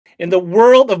In the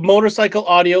world of motorcycle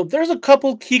audio, there's a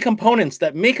couple key components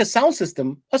that make a sound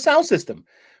system a sound system.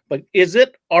 But is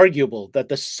it arguable that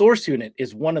the source unit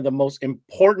is one of the most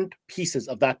important pieces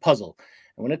of that puzzle?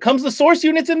 And when it comes to source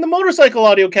units in the motorcycle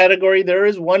audio category, there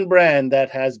is one brand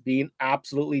that has been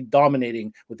absolutely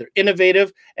dominating with their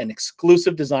innovative and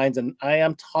exclusive designs. And I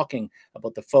am talking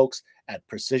about the folks at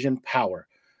Precision Power.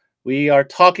 We are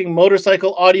talking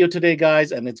motorcycle audio today,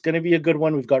 guys, and it's going to be a good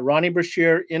one. We've got Ronnie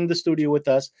Brashear in the studio with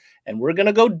us, and we're going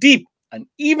to go deep and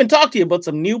even talk to you about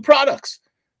some new products.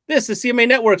 This is CMA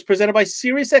Networks presented by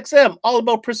SiriusXM, all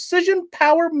about precision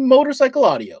power motorcycle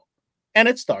audio. And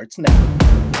it starts now.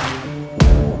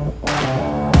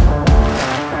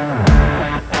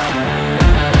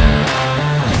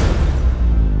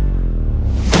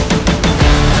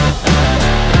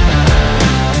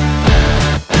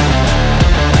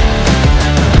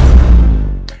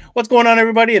 What's going on,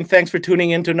 everybody? And thanks for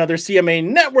tuning in to another CMA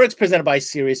Networks presented by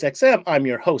SiriusXM. I'm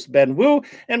your host, Ben Wu,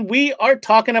 and we are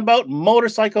talking about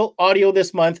motorcycle audio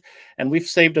this month, and we've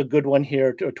saved a good one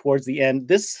here towards the end.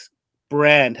 This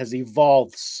brand has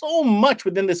evolved so much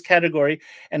within this category,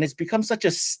 and it's become such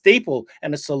a staple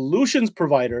and a solutions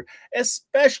provider,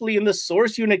 especially in the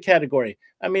source unit category.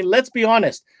 I mean, let's be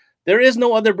honest. There is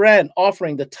no other brand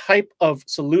offering the type of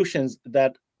solutions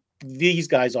that these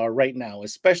guys are right now,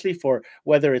 especially for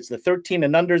whether it's the 13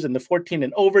 and unders and the 14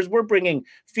 and overs. We're bringing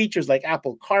features like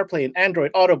Apple CarPlay and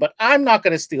Android Auto, but I'm not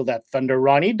going to steal that thunder,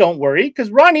 Ronnie. Don't worry, because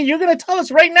Ronnie, you're going to tell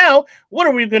us right now, what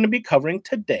are we going to be covering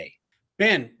today?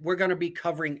 Ben, we're going to be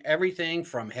covering everything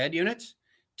from head units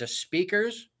to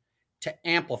speakers to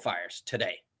amplifiers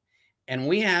today. And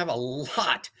we have a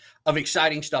lot of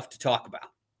exciting stuff to talk about.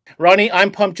 Ronnie,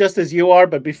 I'm pumped just as you are,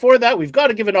 but before that, we've got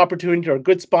to give an opportunity to our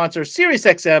good sponsor,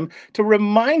 SiriusXM, to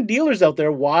remind dealers out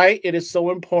there why it is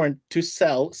so important to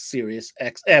sell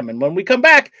SiriusXM. And when we come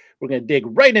back, we're going to dig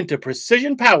right into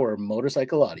precision power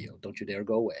motorcycle audio. Don't you dare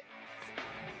go away.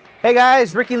 Hey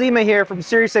guys, Ricky Lima here from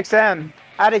SiriusXM.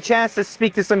 I had a chance to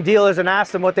speak to some dealers and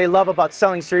ask them what they love about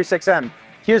selling SiriusXM.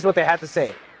 Here's what they had to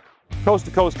say.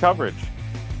 Coast-to-coast coverage.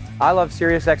 I love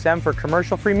SiriusXM for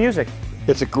commercial-free music.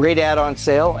 It's a great add-on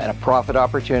sale and a profit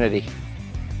opportunity.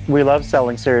 We love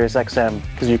selling SiriusXM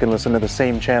because you can listen to the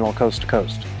same channel coast to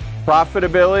coast.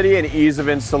 Profitability and ease of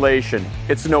installation.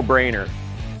 It's a no-brainer.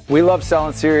 We love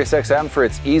selling SiriusXM for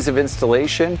its ease of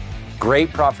installation, great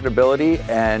profitability,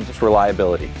 and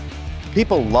reliability.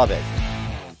 People love it.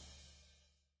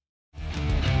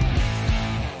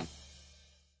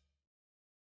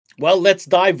 Well, let's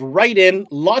dive right in.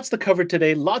 Lots to cover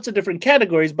today, lots of different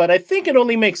categories, but I think it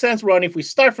only makes sense, Ronnie, if we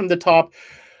start from the top.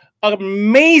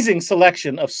 Amazing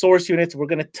selection of source units. We're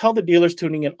going to tell the dealers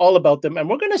tuning in all about them, and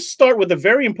we're going to start with a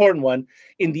very important one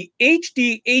in the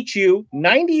HDHU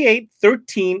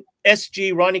 9813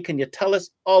 SG. Ronnie, can you tell us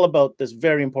all about this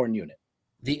very important unit?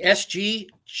 The SG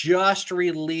just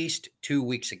released 2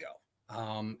 weeks ago.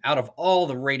 Out of all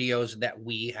the radios that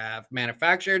we have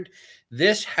manufactured,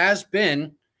 this has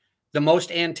been the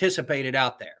most anticipated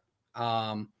out there.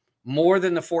 More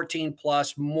than the 14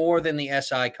 Plus, more than the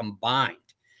SI combined.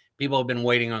 People have been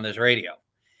waiting on this radio.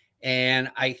 And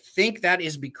I think that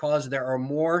is because there are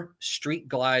more street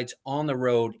glides on the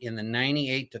road in the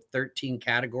 98 to 13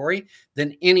 category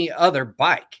than any other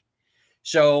bike.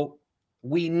 So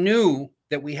we knew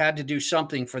that we had to do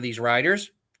something for these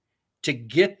riders to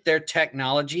get their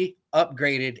technology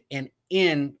upgraded and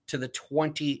into the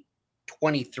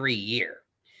 2023 year.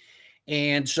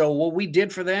 And so what we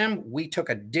did for them, we took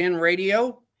a DIN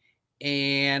radio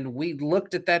and we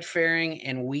looked at that fairing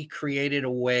and we created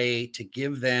a way to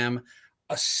give them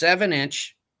a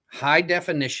 7-inch high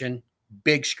definition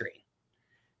big screen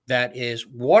that is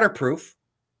waterproof,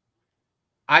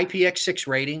 IPX6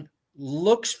 rating,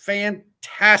 looks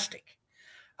fantastic,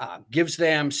 gives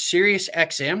them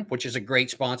SiriusXM, which is a great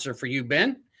sponsor for you,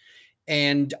 Ben,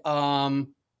 and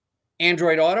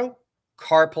Android Auto,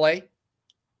 CarPlay,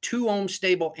 2-ohm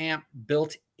stable amp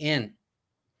built in.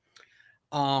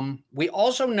 We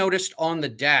also noticed on the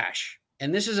dash,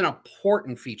 and this is an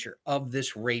important feature of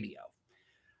this radio,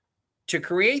 to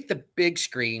create the big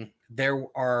screen, there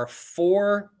are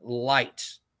 4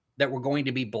 lights that were going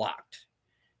to be blocked.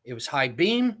 It was high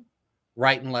beam,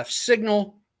 right and left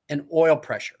signal, and oil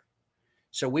pressure.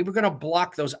 So we were going to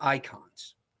block those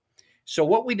icons. So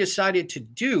what we decided to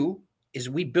do is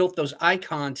we built those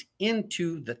icons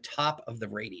into the top of the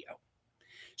radio.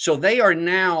 So they are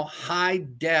now high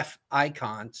def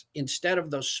icons instead of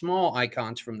those small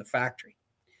icons from the factory.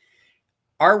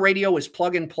 Our radio is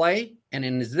plug and play. And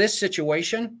in this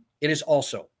situation, it is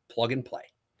also plug and play.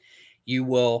 You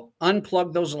will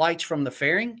unplug those lights from the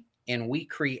fairing and we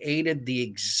created the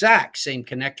exact same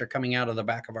connector coming out of the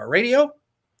back of our radio,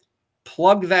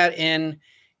 plug that in,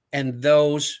 and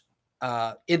those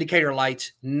indicator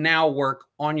lights now work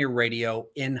on your radio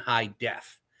in high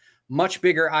def. Much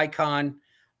bigger icon.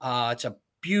 It's a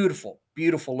beautiful,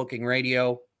 beautiful looking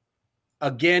radio.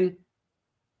 Again,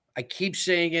 I keep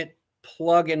saying it,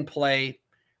 plug and play.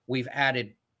 We've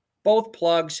added both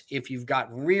plugs. If you've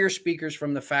got rear speakers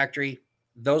from the factory,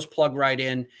 those plug right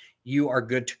in. You are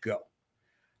good to go.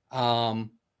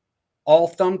 All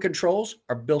thumb controls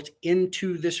are built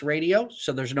into this radio,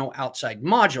 so there's no outside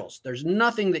modules. There's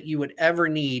nothing that you would ever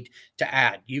need to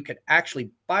add. You could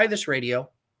actually buy this radio,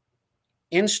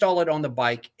 install it on the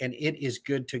bike, and it is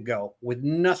good to go with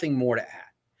nothing more to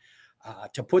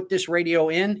add. To put this radio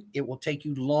in, it will take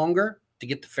you longer to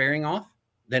get the fairing off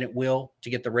than it will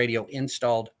to get the radio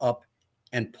installed up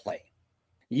and play.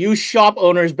 You shop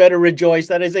owners better rejoice.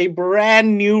 That is a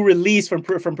brand new release from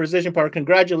Precision Power.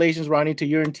 Congratulations, Ronnie, to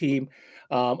your team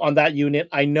on that unit.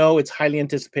 I know it's highly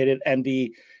anticipated, and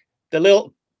the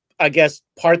little, I guess,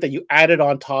 part that you added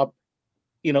on top,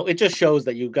 you know, it just shows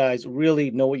that you guys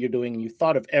really know what you're doing and you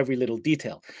thought of every little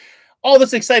detail. All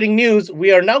this exciting news,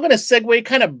 we are now going to segue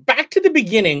kind of back to the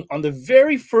beginning on the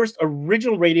very first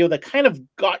original radio that kind of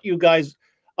got you guys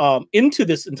into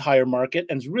this entire market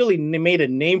and really made a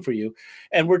name for you.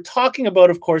 And we're talking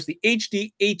about, of course, the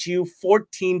HD-HU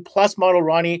 14 Plus model,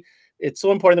 Ronnie. It's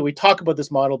so important that we talk about this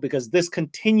model because this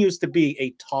continues to be a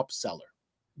top seller.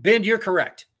 Ben, you're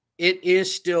correct. It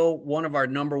is still one of our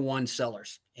 #1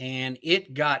 sellers, and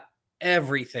it got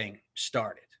everything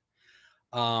started.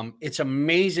 It's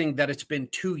amazing that it's been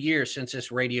 2 years since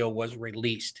this radio was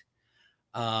released.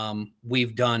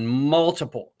 We've done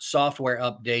multiple software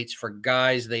updates for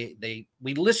guys. We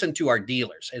listened to our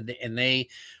dealers and they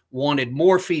wanted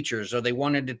more features, or they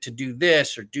wanted it to do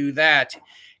this or do that.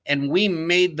 And we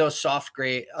made those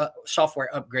software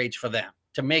upgrades for them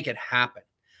to make it happen.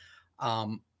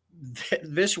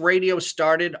 This radio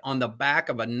started on the back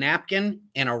of a napkin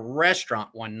in a restaurant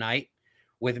one night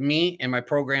with me and my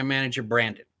program manager,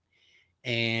 Brandon.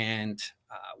 And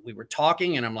we were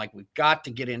talking, and I'm like, we've got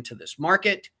to get into this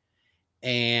market,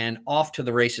 and off to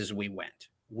the races we went.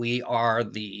 We are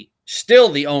still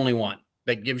the only one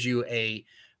that gives you a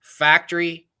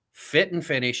factory fit and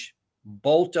finish,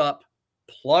 bolt up,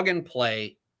 plug and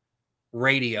play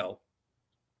radio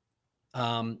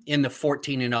in the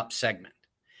 14 and up segment.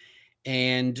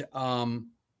 And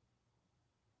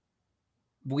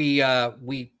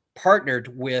we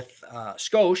partnered with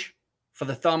Scosh for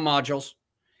the thumb modules,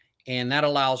 and that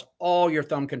allows all your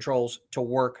thumb controls to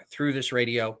work through this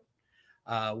radio.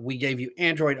 We gave you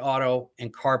Android Auto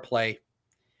and CarPlay,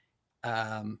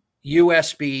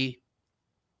 USB,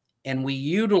 and we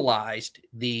utilized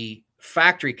the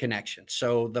factory connection.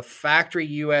 So the factory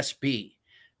USB,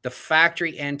 the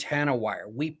factory antenna wire,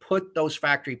 we put those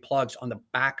factory plugs on the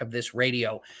back of this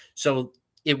radio so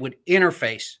it would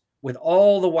interface with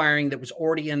all the wiring that was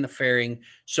already in the fairing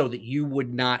so that you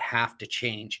would not have to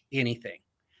change anything.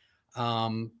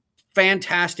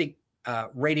 Fantastic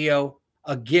radio.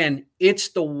 Again, it's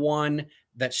the one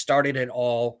that started it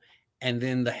all. And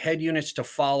then the head units to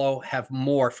follow have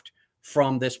morphed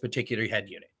from this particular head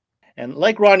unit. And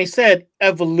like Ronnie said,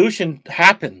 evolution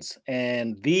happens,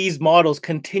 and these models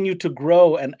continue to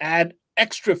grow and add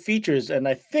extra features. And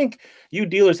I think you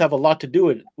dealers have a lot to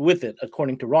do with it,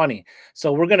 according to Ronnie.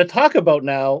 So we're going to talk about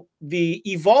now the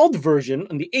evolved version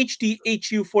and the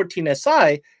HD-HU 14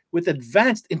 SI with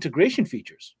advanced integration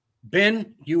features.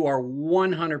 Ben, you are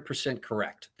 100%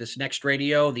 correct. This next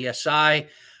radio, the SI,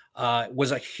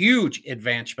 was a huge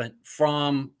advancement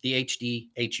from the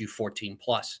HD-HU 14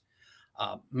 Plus.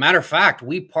 Matter of fact,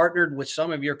 we partnered with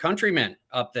some of your countrymen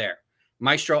up there,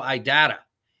 Maestro iData,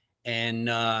 and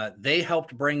they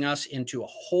helped bring us into a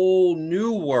whole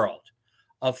new world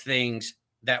of things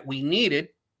that we needed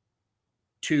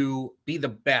to be the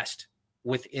best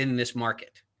within this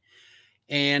market.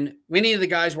 And many of the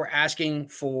guys were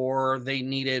asking they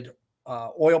needed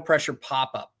oil pressure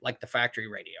pop-up like the factory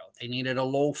radio. They needed a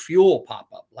low fuel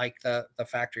pop-up like the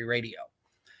factory radio.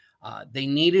 They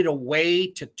needed a way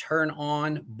to turn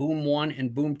on Boom 1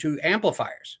 and Boom 2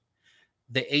 amplifiers.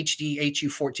 The HD-HU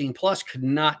 14 Plus could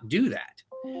not do that.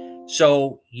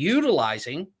 So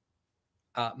utilizing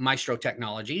Maestro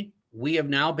technology, we have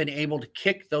now been able to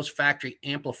kick those factory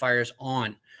amplifiers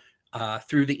on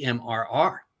through the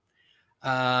MRR.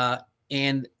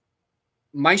 And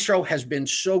Maestro has been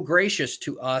so gracious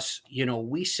to us. You know,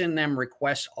 we send them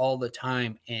requests all the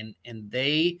time, and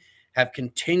they have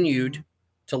continued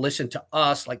to listen to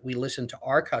us like we listen to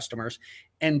our customers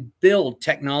and build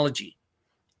technology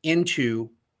into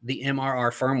the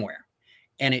MRR firmware,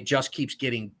 and it just keeps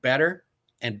getting better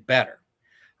and better.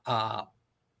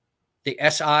 The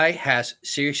SI has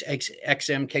Sirius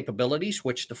XM capabilities,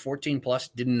 which the 14 Plus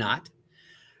did not.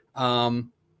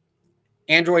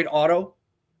 Android Auto,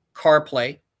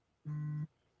 CarPlay.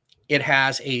 It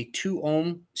has a 2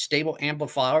 ohm stable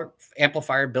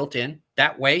amplifier built in.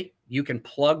 That way, you can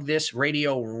plug this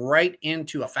radio right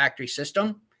into a factory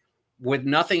system with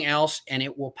nothing else, and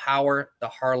it will power the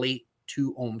Harley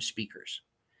 2 ohm speakers.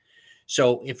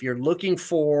 So if you're looking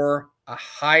for a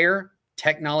higher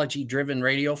technology-driven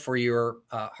radio for your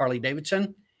Harley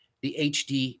Davidson, the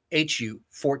HD HU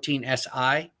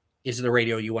 14SI is the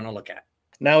radio you want to look at.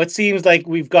 Now, it seems like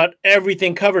we've got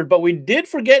everything covered, but we did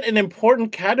forget an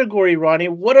important category, Ronnie.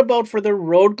 What about for the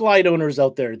Road Glide owners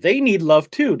out there? They need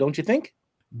love too, don't you think?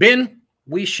 Ben,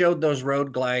 we showed those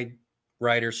Road Glide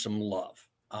riders some love.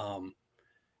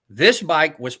 This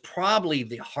bike was probably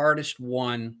the hardest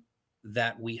one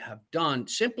that we have done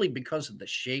simply because of the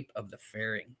shape of the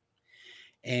fairing.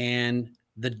 And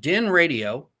the DIN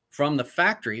radio from the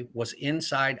factory was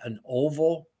inside an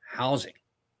oval housing.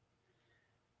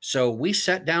 So we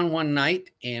sat down one night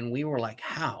and we were like,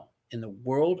 how in the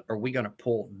world are we going to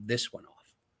pull this one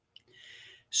off?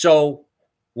 So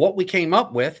what we came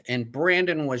up with, and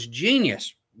Brandon was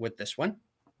genius with this one,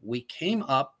 we came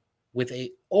up with a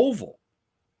oval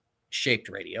shaped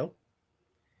radio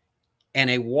and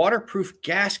a waterproof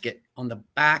gasket on the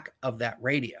back of that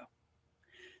radio,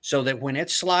 so that when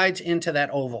it slides into that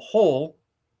oval hole,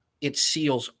 it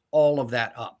seals all of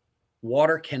that up.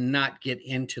 Water cannot get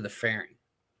into the fairing.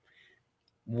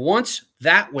 Once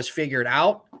that was figured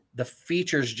out, the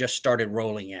features just started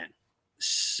rolling in.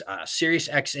 Sirius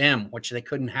XM, which they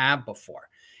couldn't have before.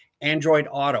 Android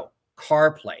Auto,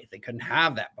 CarPlay, they couldn't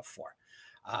have that before.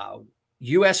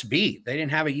 USB, they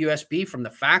didn't have a USB from the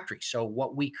factory. So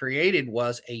what we created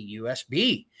was a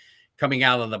USB coming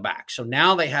out of the back. So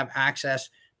now they have access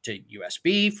to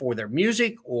USB for their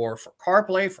music or for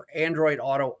CarPlay, for Android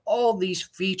Auto, all these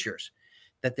features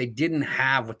that they didn't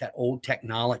have with that old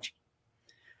technology.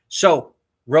 So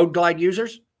Road Glide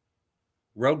users,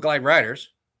 Road Glide riders,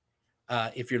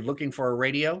 if you're looking for a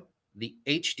radio, the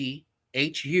HD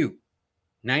HU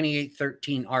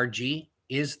 9813RG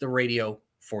is the radio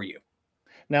for you.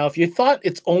 Now, if you thought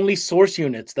it's only source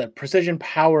units that Precision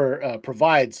Power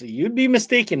provides, you'd be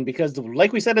mistaken, because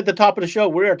like we said at the top of the show,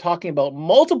 we are talking about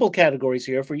multiple categories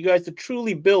here for you guys to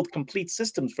truly build complete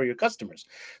systems for your customers.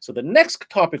 So the next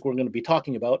topic we're going to be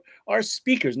talking about are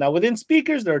speakers. Now, within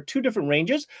speakers, there are 2 different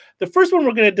ranges. The first one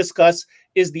we're going to discuss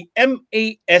is the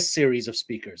MAS series of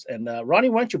speakers. And Ronnie,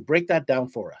 why don't you break that down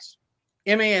for us?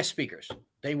 MAS speakers,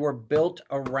 they were built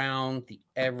around the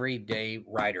everyday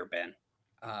rider, Ben.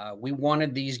 We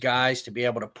wanted these guys to be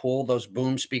able to pull those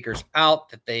boom speakers out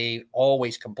that they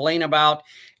always complain about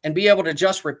and be able to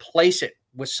just replace it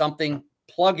with something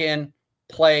plug in,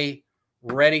 play,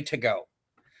 ready to go.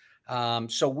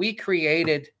 So we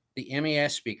created the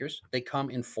MAS speakers. They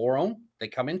come in 4 ohm. They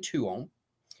come in 2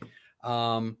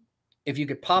 ohm. If you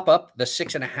could pop up the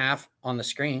 6.5 on the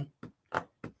screen,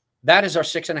 that is our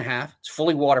 6.5. It's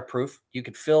fully waterproof. You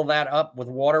could fill that up with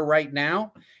water right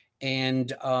now,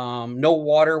 and no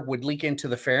water would leak into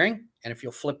the fairing. And if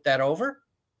you'll flip that over,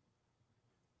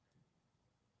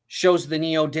 shows the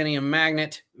neodymium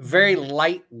magnet, very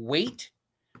lightweight,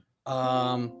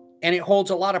 and it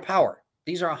holds a lot of power.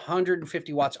 These are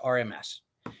 150 watts RMS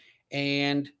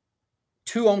and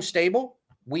 2 ohm stable.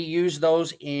 We use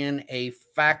those in a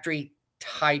factory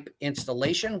type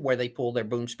installation where they pull their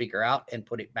boom speaker out and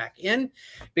put it back in,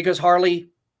 because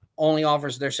Harley only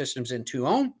offers their systems in 2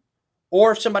 ohm.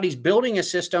 Or if somebody's building a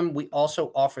system, we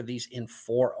also offer these in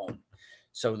 4 ohm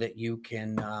so that you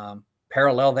can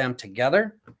parallel them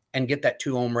together and get that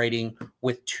 2 ohm rating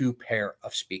with 2 pair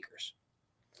of speakers.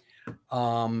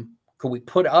 Could we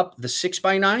put up the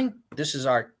 6x9? This is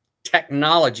our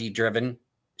technology-driven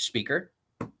speaker.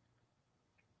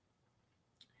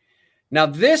 Now,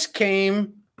 this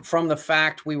came from the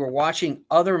fact we were watching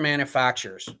other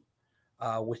manufacturers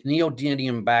with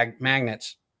neodymium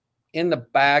magnets in the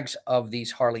bags of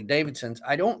these Harley Davidsons.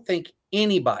 I don't think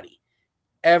anybody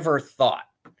ever thought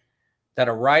that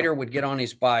a rider would get on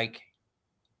his bike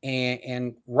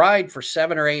and ride for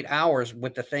 7 or 8 hours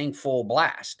with the thing full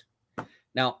blast.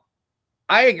 Now,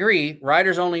 I agree,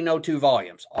 riders only know 2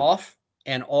 volumes, off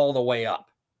and all the way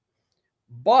up.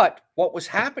 But what was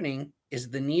happening is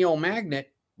the neo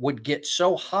magnet would get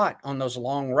so hot on those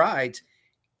long rides,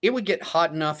 it would get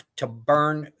hot enough to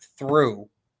burn through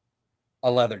a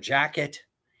leather jacket,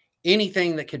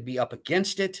 anything that could be up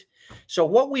against it. So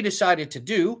what we decided to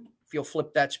do, if you'll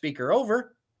flip that speaker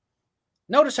over,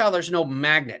 Notice how there's no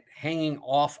magnet hanging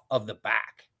off of the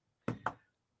back.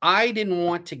 I didn't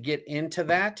want to get into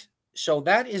that. So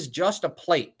that is just a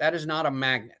plate. That is not a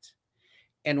magnet.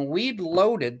 And we'd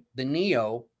loaded the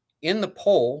Neo in the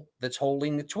pole that's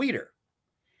holding the tweeter.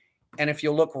 And if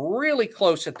you look really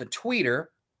close at the tweeter,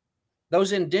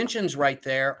 those indentions right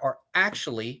there are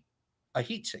actually a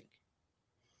heatsink.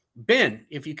 Ben,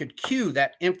 if you could cue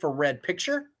that infrared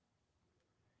picture.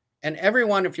 And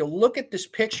everyone, if you look at this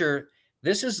picture,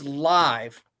 this is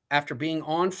live after being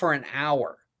on for an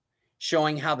hour,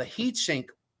 showing how the heatsink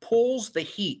pulls the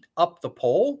heat up the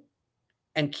pole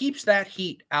and keeps that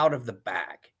heat out of the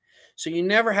bag. So you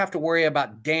never have to worry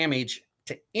about damage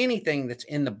to anything that's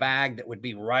in the bag that would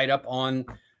be right up on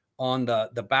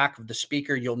the back of the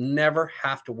speaker. You'll never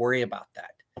have to worry about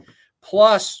that.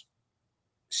 Plus,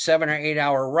 7 or 8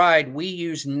 hour ride, we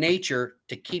use nature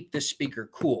to keep this speaker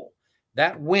cool.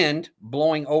 That wind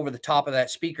blowing over the top of that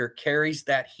speaker carries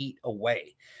that heat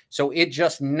away. So it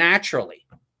just naturally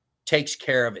takes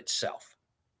care of itself.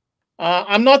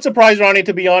 I'm not surprised, Ronnie,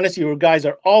 to be honest. You guys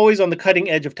are always on the cutting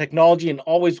edge of technology and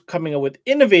always coming up with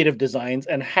innovative designs.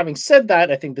 And having said that,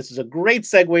 I think this is a great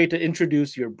segue to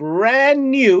introduce your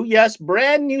brand new, yes,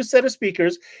 brand new set of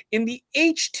speakers in the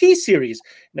HT series.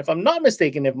 And if I'm not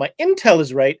mistaken, if my intel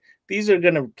is right, these are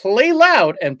going to play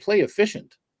loud and play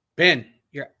efficient. Ben,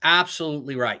 you're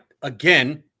absolutely right.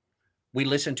 Again, we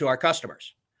listen to our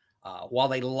customers. While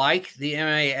they like the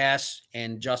MAS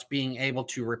and just being able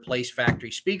to replace factory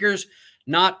speakers,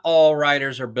 not all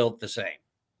riders are built the same.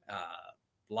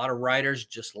 A lot of riders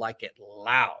just like it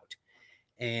loud.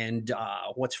 And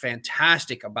what's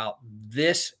fantastic about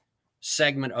this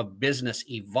segment of business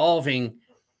evolving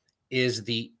is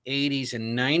the 80s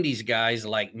and 90s guys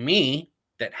like me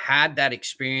that had that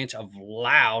experience of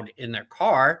loud in their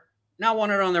car now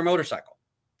want it on their motorcycle.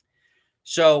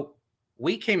 So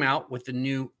we came out with the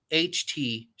new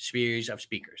HT series of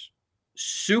speakers.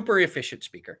 Super efficient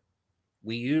speaker.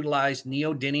 We utilize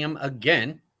neodymium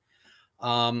again.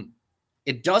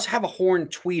 It does have a horn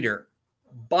tweeter,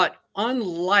 but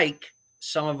unlike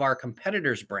some of our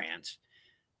competitors' brands,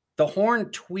 the horn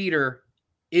tweeter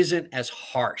isn't as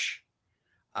harsh.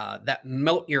 That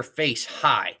melt your face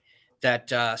high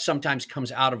that sometimes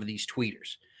comes out of these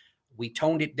tweeters. We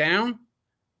toned it down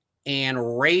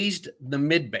and raised the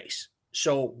mid bass.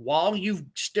 So while you've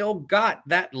still got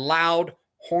that loud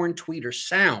horn tweeter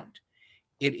sound,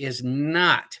 it is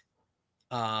not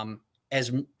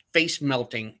as face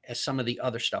melting as some of the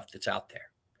other stuff that's out there.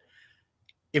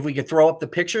 If we could throw up the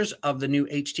pictures of the new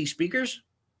HT speakers.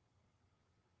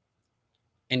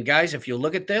 And guys, if you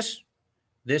look at this,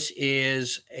 this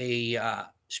is a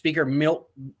speaker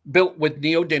built with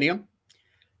neodymium,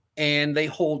 and they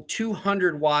hold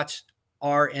 200 watts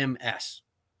RMS.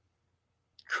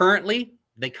 Currently,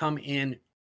 they come in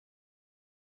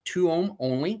 2 ohm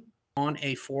only on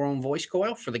a 4 ohm voice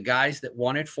coil for the guys that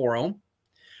wanted 4 ohm.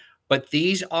 But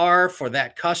these are for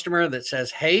that customer that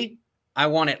says, hey, I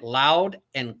want it loud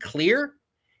and clear.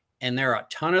 And there are a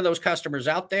ton of those customers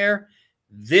out there.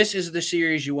 This is the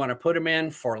series you want to put them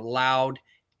in for loud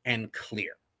and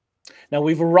clear. Now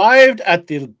we've arrived at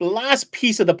the last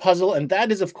piece of the puzzle, and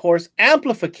that is, of course,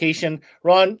 amplification.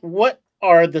 Ron, what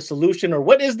are the solution, or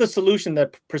what is the solution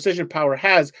that Precision Power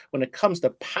has when it comes to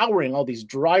powering all these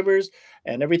drivers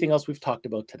and everything else we've talked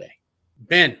about today?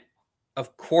 Ben,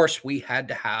 of course, we had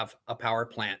to have a power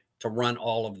plant to run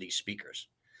all of these speakers.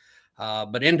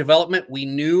 But in development, we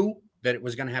knew that it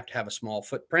was going to have a small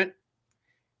footprint.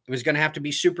 It was going to have to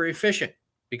be super efficient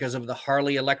because of the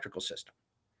Harley electrical system.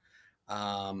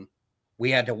 We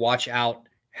had to watch out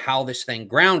how this thing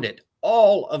grounded,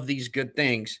 all of these good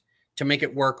things to make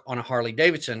it work on a Harley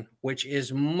Davidson, which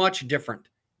is much different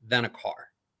than a car.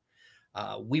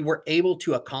 We were able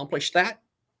to accomplish that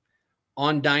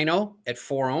on dyno at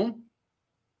 4 ohm.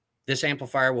 This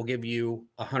amplifier will give you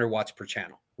 100 watts per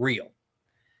channel, real.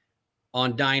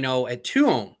 On dyno at 2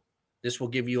 ohm, this will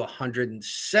give you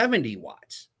 170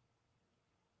 watts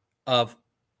of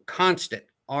constant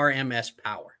RMS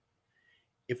power.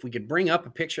 If we could bring up a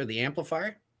picture of the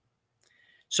amplifier.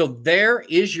 So there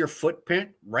is your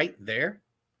footprint right there.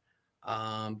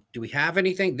 Do we have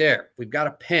anything there? We've got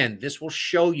a pen. This will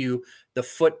show you the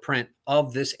footprint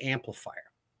of this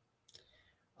amplifier.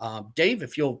 Dave,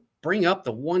 if you'll bring up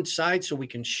the one side so we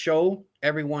can show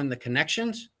everyone the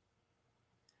connections.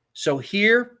 So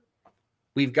here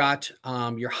we've got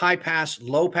your high pass,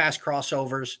 low pass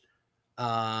crossovers,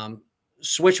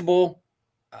 switchable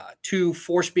to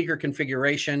 4-speaker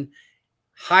configuration,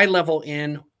 high level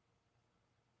in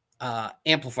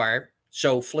amplifier.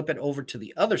 So flip it over to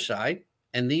the other side,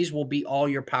 and these will be all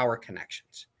your power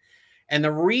connections. And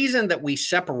the reason that we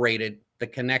separated the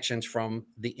connections from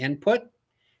the input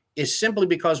is simply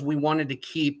because we wanted to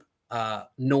keep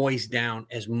noise down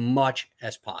as much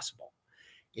as possible.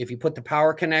 If you put the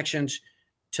power connections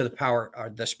to the power or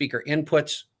the speaker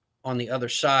inputs on the other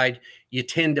side, you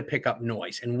tend to pick up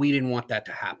noise, and we didn't want that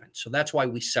to happen. So that's why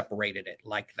we separated it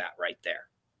like that right there.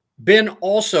 Ben,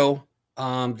 also,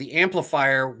 the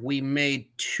amplifier, we made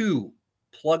 2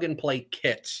 plug-and-play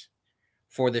kits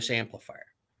for this amplifier.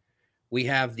 We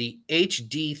have the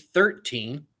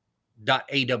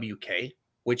HD13.AWK,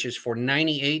 which is for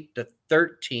 98 to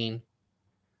 13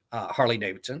 Harley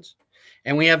Davidsons.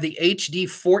 And we have the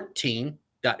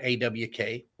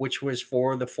HD14.AWK, which was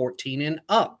for the 14 and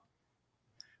up.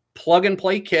 Plug and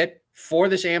play kit for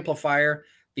this amplifier.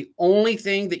 The only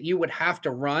thing that you would have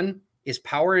to run is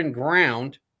power and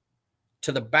ground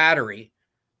to the battery.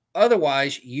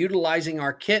 Otherwise, utilizing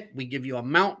our kit, we give you a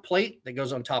mount plate that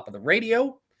goes on top of the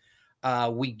radio.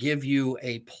 We give you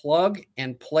a plug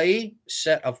and play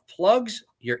set of plugs,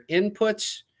 your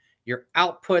inputs, your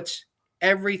outputs,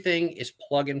 everything is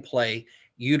plug and play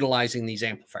utilizing these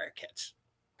amplifier kits.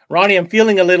 Ronnie, I'm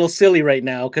feeling a little silly right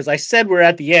now because I said we're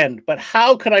at the end, but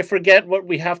how could I forget what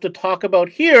we have to talk about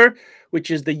here, which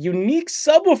is the unique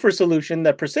subwoofer solution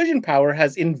that Precision Power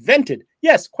has invented.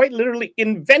 Yes, quite literally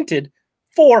invented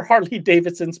for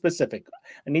Harley-Davidson specific.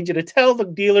 I need you to tell the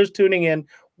dealers tuning in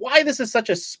why this is such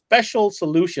a special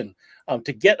solution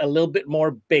to get a little bit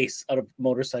more bass out of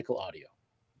motorcycle audio.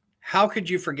 How could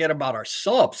you forget about our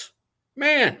subs?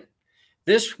 Man,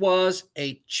 this was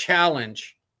a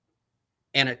challenge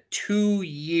and a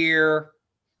 2-year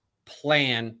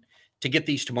plan to get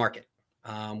these to market.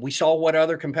 We saw what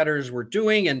other competitors were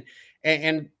doing, and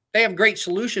they have great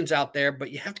solutions out there,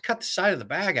 but you have to cut the side of the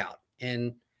bag out.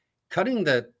 And cutting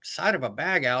the side of a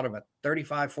bag out of a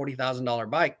 $35,000, $40,000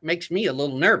 bike makes me a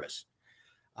little nervous.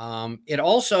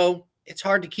 It's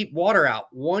hard to keep water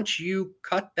out. Once you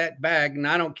cut that bag, and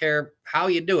I don't care how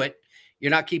you do it, you're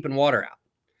not keeping water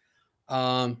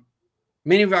out.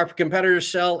 Many of our competitors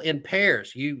sell in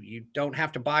pairs. You don't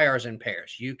have to buy ours in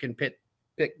pairs. You can pick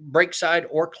brake side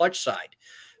or clutch side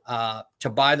to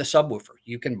buy the subwoofer.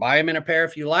 You can buy them in a pair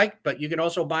if you like, but you can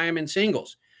also buy them in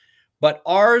singles. But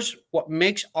ours, what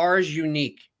makes ours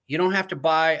unique, you don't have to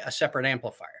buy a separate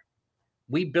amplifier.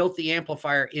 We built the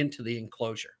amplifier into the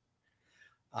enclosure.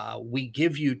 We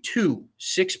give you 2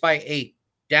 6x8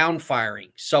 down-firing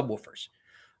subwoofers.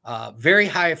 Very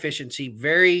high efficiency,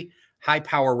 very high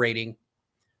power rating.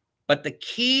 But the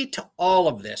key to all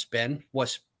of this, Ben,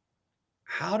 was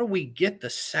how do we get the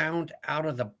sound out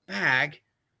of the bag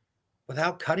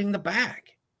without cutting the bag?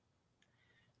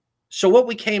 So what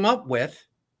we came up with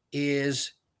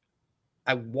is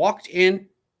I walked in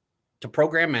to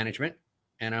program management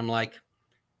and I'm like,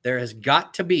 there has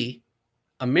got to be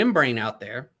a membrane out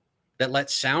there that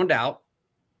lets sound out,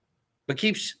 but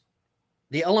keeps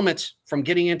the elements from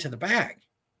getting into the bag.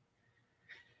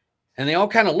 And they all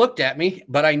kind of looked at me,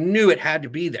 but I knew it had to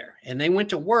be there. And they went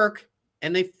to work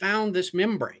and they found this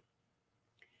membrane.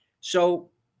 So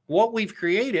what we've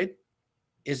created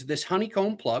is this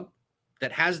honeycomb plug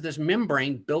that has this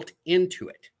membrane built into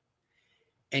it.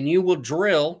 And you will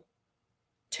drill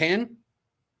 10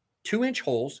 2-inch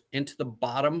holes into the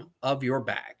bottom of your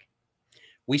bag.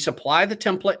 We supply the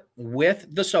template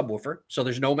with the subwoofer, so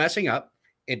there's no messing up.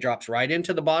 It drops right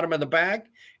into the bottom of the bag,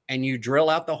 and you drill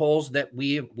out the holes that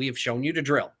we have shown you to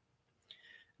drill.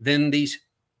 Then these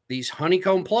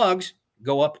honeycomb plugs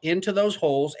go up into those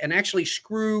holes and actually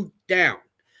screw down.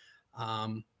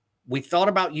 We thought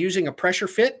about using a pressure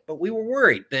fit, but we were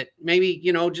worried that maybe,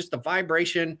 just the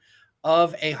vibration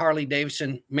of a Harley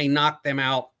Davidson may knock them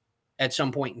out at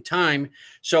some point in time.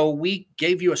 So we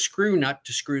gave you a screw nut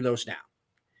to screw those down.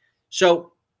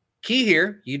 So key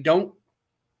here, you don't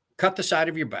cut the side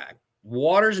of your bag.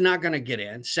 Water's not going to get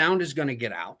in. Sound is going to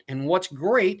get out. And what's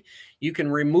great, you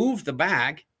can remove the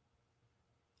bag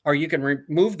or you can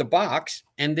remove the box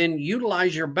and then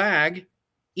utilize your bag.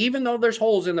 Even though there's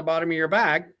holes in the bottom of your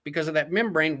bag, because of that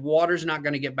membrane, water's not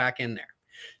going to get back in there.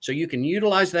 So you can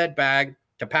utilize that bag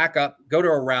to pack up, go to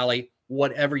a rally,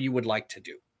 whatever you would like to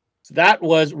do. So that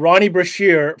was Ronnie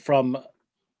Brashear from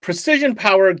Precision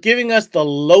Power giving us the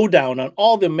lowdown on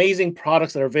all the amazing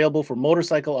products that are available for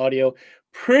motorcycle audio.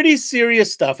 Pretty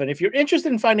serious stuff. And if you're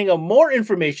interested in finding out more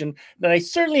information, then I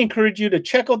certainly encourage you to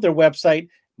check out their website,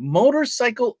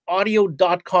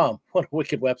 motorcycleaudio.com. What a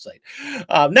wicked website.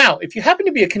 Now, if you happen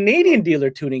to be a Canadian dealer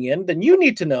tuning in, then you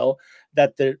need to know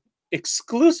that the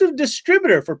exclusive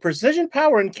distributor for Precision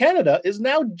Power in Canada is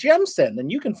now Gemsen,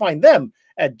 and you can find them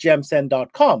at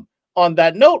gemsen.com. On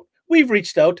that note, we've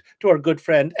reached out to our good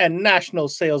friend and national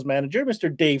sales manager,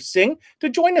 Mr. Dave Singh, to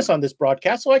join us on this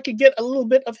broadcast so I could get a little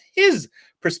bit of his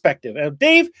perspective. Now,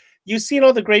 Dave, you've seen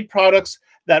all the great products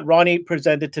that Ronnie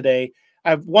presented today.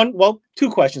 I have two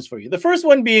questions for you. The first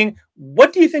one being,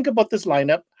 what do you think about this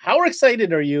lineup? How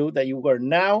excited are you that you are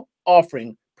now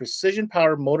offering precision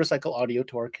power motorcycle audio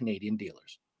to our Canadian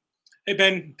dealers? Hey,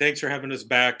 Ben, thanks for having us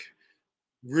back.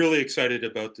 Really excited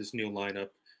about this new lineup.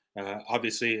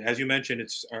 Obviously, as you mentioned,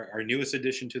 it's our newest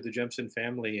addition to the Jemison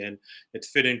family, and it's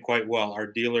fit in quite well. Our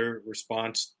dealer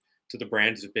response to the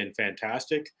brand has been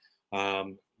fantastic.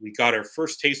 We got our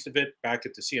first taste of it back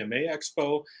at the CMA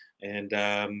Expo, and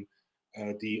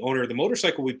the owner of the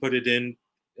motorcycle we put it in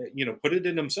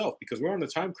himself, because we're on the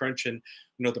time crunch, and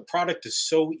the product is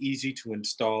so easy to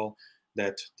install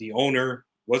that the owner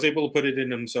was able to put it in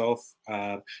himself,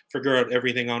 figure out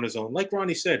everything on his own. Like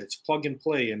Ronnie said, it's plug and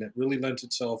play, and it really lends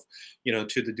itself,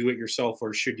 to the do-it-yourself,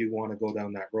 or should you want to go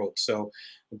down that road. So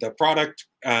the product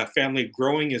family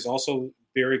growing is also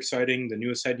very exciting. The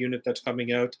newest head unit that's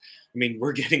coming out, I mean,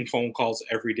 we're getting phone calls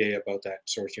every day about that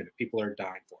source unit. People are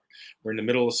dying for it. We're in the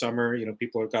middle of summer.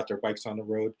 People have got their bikes on the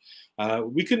road.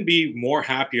 We couldn't be more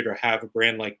happier to have a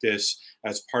brand like this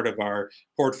as part of our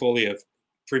portfolio of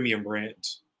premium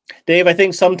brands. Dave, I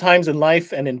think sometimes in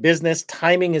life and in business,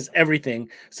 timing is everything.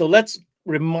 So let's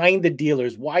remind the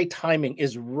dealers why timing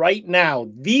is right now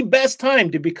the best time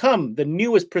to become the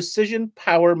newest precision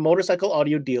power motorcycle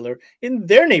audio dealer in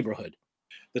their neighborhood.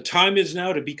 The time is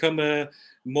now to become a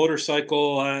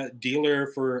motorcycle dealer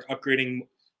for upgrading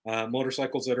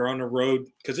motorcycles that are on the road,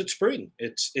 because it's spring,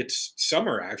 it's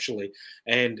summer actually,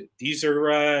 and these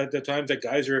are the times that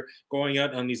guys are going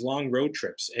out on these long road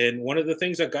trips. And one of the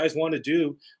things that guys want to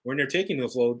do when they're taking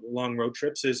those long road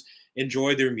trips is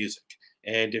enjoy their music.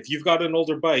 And if you've got an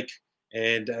older bike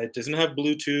and it doesn't have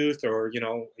Bluetooth, or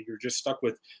you're just stuck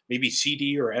with maybe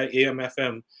CD or AM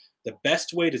FM, the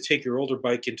best way to take your older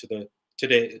bike into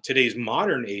today's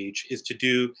modern age is to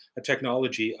do a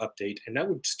technology update, and that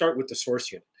would start with the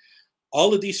source unit.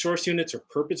 All of these source units are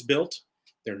purpose-built.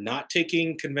 They're not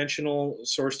taking conventional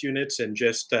source units and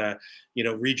just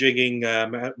rejigging,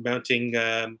 mounting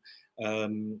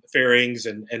fairings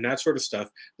and that sort of stuff.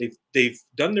 They've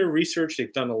done their research.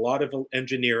 They've done a lot of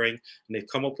engineering, and they've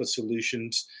come up with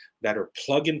solutions that are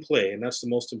plug and play, and that's the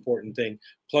most important thing.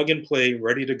 Plug and play,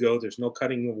 ready to go. There's no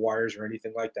cutting of wires or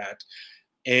anything like that.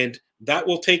 And that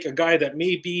will take a guy that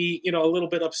may be, a little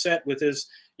bit upset with his,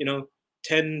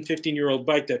 10, 15-year-old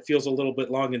bike that feels a little bit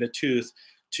long in the tooth,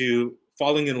 to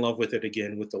falling in love with it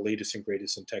again with the latest and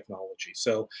greatest in technology.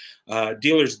 So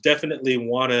dealers definitely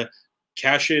want to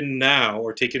cash in now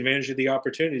or take advantage of the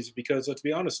opportunities, because let's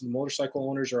be honest, motorcycle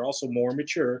owners are also more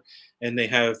mature, and they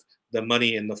have the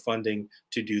money and the funding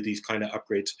to do these kind of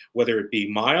upgrades, whether it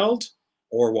be mild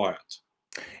or wild.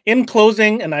 In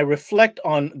closing, and I reflect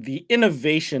on the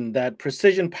innovation that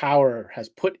Precision Power has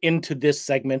put into this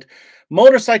segment,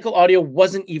 motorcycle audio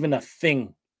wasn't even a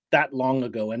thing that long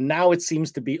ago, and now it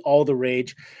seems to be all the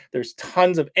rage. There's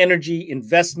tons of energy,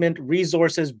 investment,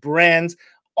 resources, brands,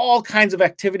 all kinds of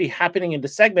activity happening in the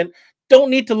segment. Don't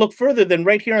need to look further than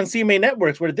right here on CMA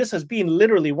Networks, where this has been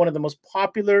literally one of the most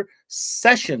popular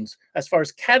sessions as far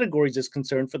as categories is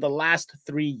concerned for the last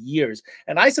 3 years.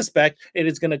 And I suspect it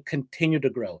is going to continue to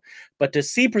grow. But to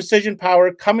see Precision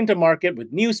Power coming to market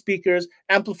with new speakers,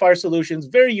 amplifier solutions,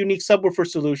 very unique subwoofer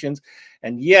solutions,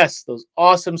 and yes, those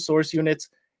awesome source units,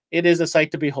 it is a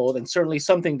sight to behold, and certainly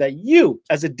something that you,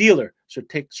 as a dealer, should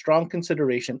take strong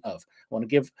consideration of. I want to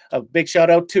give a big shout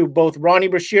out to both Ronnie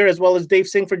Brashear as well as Dave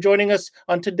Singh for joining us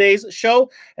on today's show.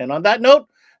 And on that note,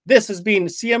 this has been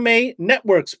CMA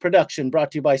Networks production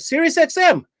brought to you by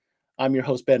SiriusXM. I'm your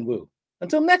host, Ben Wu.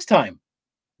 Until next time,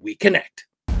 we connect.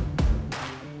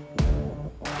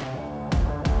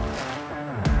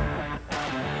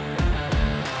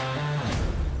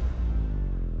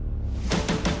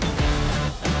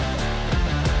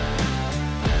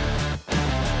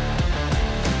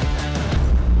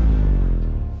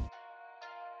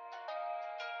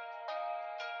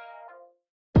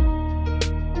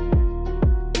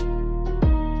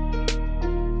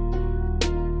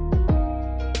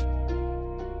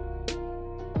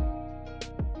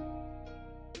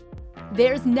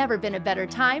 There's never been a better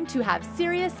time to have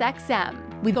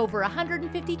SiriusXM with over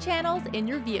 150 channels in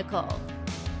your vehicle.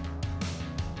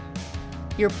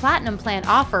 Your Platinum Plan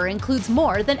offer includes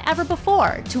more than ever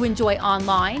before to enjoy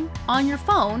online, on your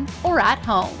phone, or at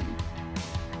home.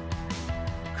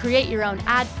 Create your own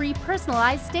ad-free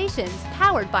personalized stations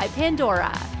powered by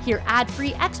Pandora. Hear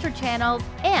ad-free extra channels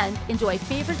and enjoy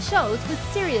favorite shows with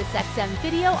SiriusXM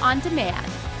Video on Demand.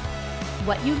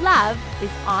 What you love is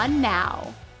on now.